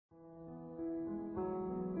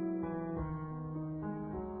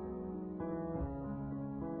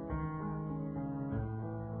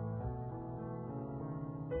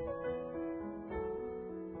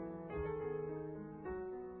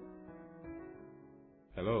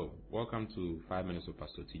Hello, welcome to 5 Minutes with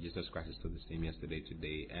Pastor T. Jesus Christ is still the same yesterday,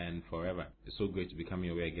 today, and forever. It's so great to be coming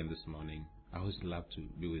your way again this morning. I always love to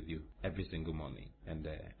be with you every single morning. And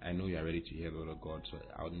I know you are ready to hear the Word of God, so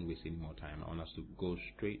I wouldn't waste any more time. I want us to go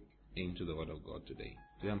straight into the Word of God today.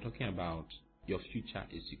 Today I'm talking about your future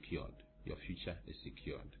is secured. Your future is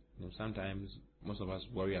secured. Sometimes most of us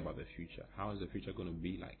worry about the future. How is the future going to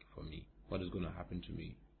be like for me? What is going to happen to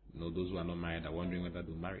me? Those who are not married are wondering whether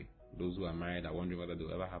they'll marry. Those who are married are wondering whether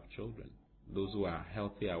they'll ever have children. Those who are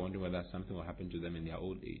healthy are wondering whether something will happen to them in their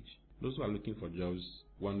old age. Those who are looking for jobs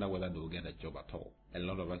wonder whether they'll get a job at all. A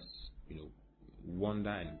lot of us, wonder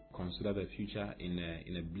and consider the future in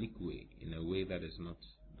a bleak way, in a way that is not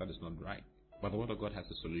right. But the Word of God has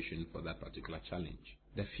a solution for that particular challenge.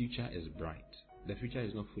 The future is bright. The future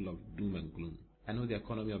is not full of doom and gloom. I know the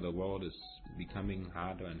economy of the world is becoming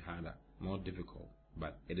harder and harder, more difficult.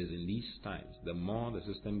 But it is in these times, the more the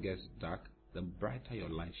system gets dark, the brighter your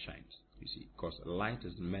light shines. You see, because light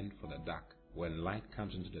is meant for the dark. When light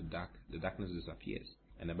comes into the darkness disappears.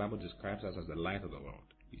 And the Bible describes us as the light of the world.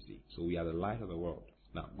 You see, so we are the light of the world.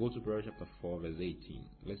 Now, go to Proverbs chapter 4, verse 18.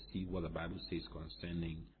 Let's see what the Bible says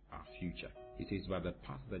concerning our future. It says, "But the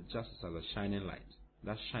path of the just is as a shining light,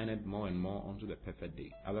 that shineth more and more unto the perfect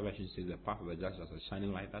day." Other version says, "The path of the just is as a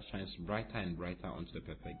shining light that shines brighter and brighter unto the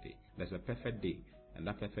perfect day." There's a perfect day, and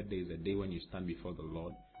that perfect day is the day when you stand before the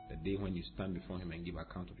Lord, the day when you stand before Him and give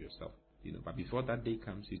account of yourself. But before that day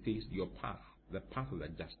comes, He says, your path, the path of the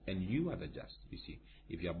just, and you are the just. You see,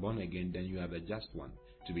 if you are born again, then you are the just one.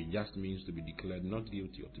 To be just means to be declared not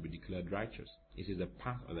guilty or to be declared righteous. It says the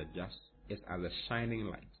path of the just is as a shining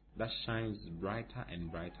light that shines brighter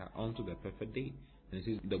and brighter unto the perfect day. And it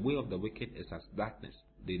says, the way of the wicked is as darkness.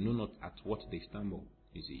 They know not at what they stumble.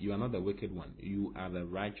 You see, you are not the wicked one. You are the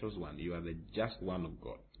righteous one. You are the just one of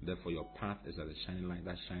God. Therefore, your path is as a shining light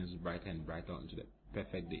that shines brighter and brighter unto the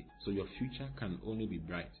perfect day. So your future can only be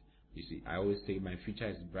bright. You see, I always say my future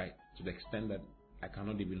is bright to the extent that I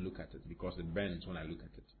cannot even look at it because it burns when I look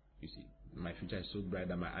at it. You see, my future is so bright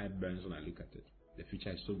that my eye burns when I look at it. The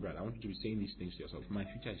future is so bright. I want you to be saying these things to yourself. My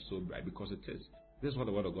future is so bright because it is. This is what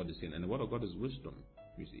the Word of God is saying. And the Word of God is wisdom.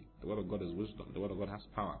 You see, the Word of God is wisdom. The Word of God has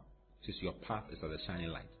power. It says your path is as a shining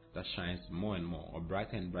light that shines more and more, or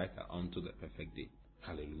brighter and brighter unto the perfect day.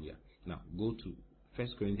 Hallelujah. Now, go to 1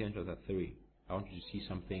 Corinthians chapter 3. I want you to see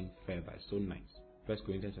something further. It's so nice. 1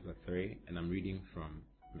 Corinthians chapter 3, and I'm reading from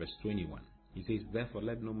verse 21. He says, "Therefore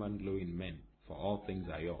let no man glory in men, for all things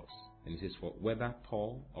are yours." And he says, "For whether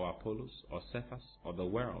Paul or Apollos or Cephas or the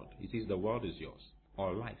world," he says the world is yours.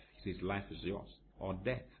 "Or life," he says life is yours. "Or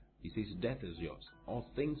death," he says death is yours. "All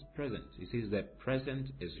things present," he says the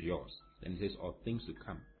present is yours. Then he says all things to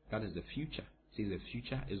come. That is the future. He says the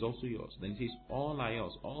future is also yours. Then he says all are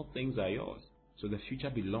yours. All things are yours. So the future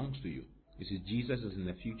belongs to you. You see, Jesus is in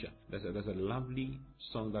the future. There's a lovely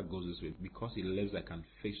song that goes this way. Because He lives, I can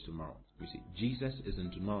face tomorrow. You see, Jesus is in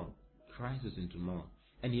tomorrow. Christ is in tomorrow.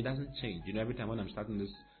 And He doesn't change. Every time when I'm starting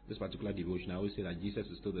this particular devotion, I always say that Jesus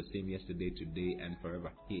is still the same yesterday, today, and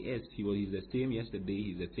forever. He is. He's the same yesterday,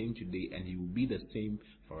 He's the same today, and He will be the same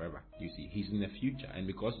forever. You see, He's in the future. And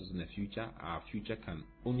because He's in the future, our future can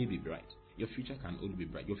only be bright. Your future can only be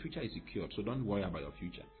bright. Your future is secured, so don't worry about your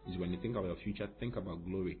future. When you think about your future, think about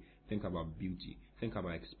glory, think about beauty, think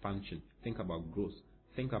about expansion, think about growth,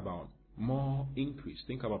 think about more increase,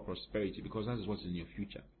 think about prosperity, because that is what's in your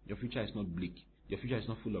future. Your future is not bleak. Your future is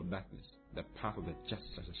not full of darkness. The path of the just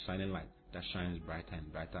is as a shining light that shines brighter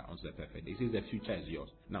and brighter unto the perfect day. It says the future is yours.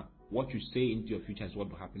 Now, what you say into your future is what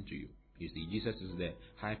will happen to you. You see, Jesus is the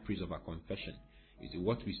high priest of our confession. You see,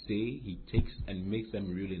 what we say, He takes and makes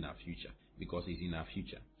them real in our future because He's in our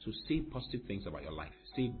future. So say positive things about your life.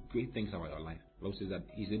 Say great things about your life. The Bible says that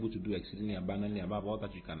He's able to do exceedingly abundantly above all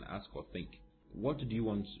that you can ask or think. What do you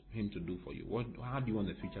want Him to do for you? How do you want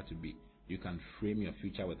the future to be? You can frame your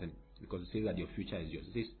future with Him because it says that your future is yours.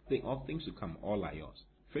 It says all things to come, all are yours.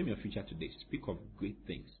 Frame your future today. Speak of great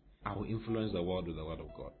things. I will influence the world with the Word of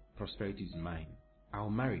God. Prosperity is mine. I will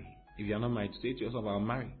marry. If you are not married, say to yourself, I will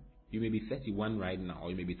marry. You may be 31 right now, or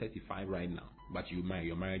you may be 35 right now, but you marry.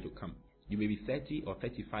 Your marriage will come. You may be 30 or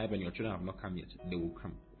 35 and your children have not come yet. They will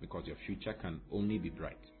come because your future can only be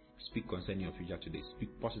bright. Speak concerning your future today. Speak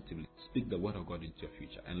positively. Speak the Word of God into your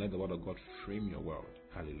future and let the Word of God frame your world.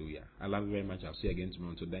 Hallelujah. I love you very much. I'll see you again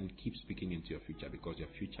tomorrow. Until then, keep speaking into your future because your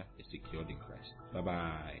future is secured in Christ.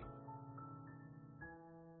 Bye-bye.